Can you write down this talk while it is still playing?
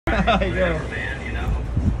Whatever, man, you know.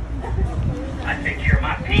 I take care of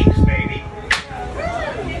my peeps, baby.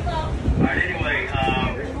 Alright, anyway,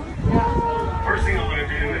 first thing I'm going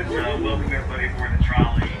to do is welcome everybody aboard the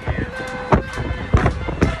trolley.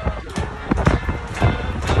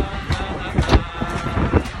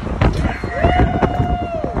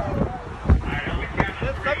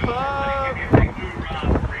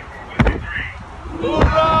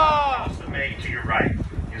 To your right,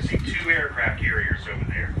 you'll see two aircraft carriers over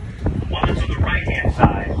there. One that's on the right-hand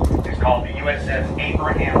side is called the USS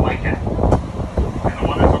Abraham Lincoln, and the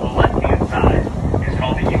one that's on the left-hand side is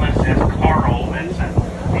called the USS Carl Vinson.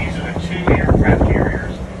 These are the two aircraft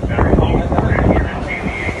carriers that are homeported here in San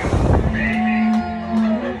Diego.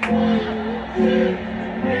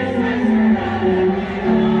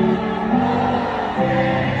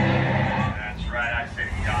 That's right, I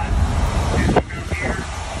said yacht.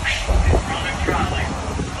 Trolley,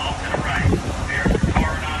 off to the right. There's the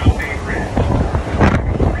Coronado Bay Bridge.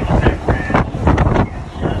 Across that bridge in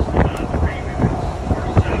just about 3 minutes or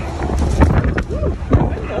so.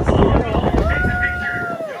 Take the picture.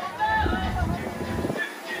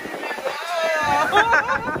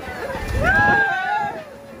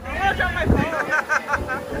 I'm gonna drop my phone.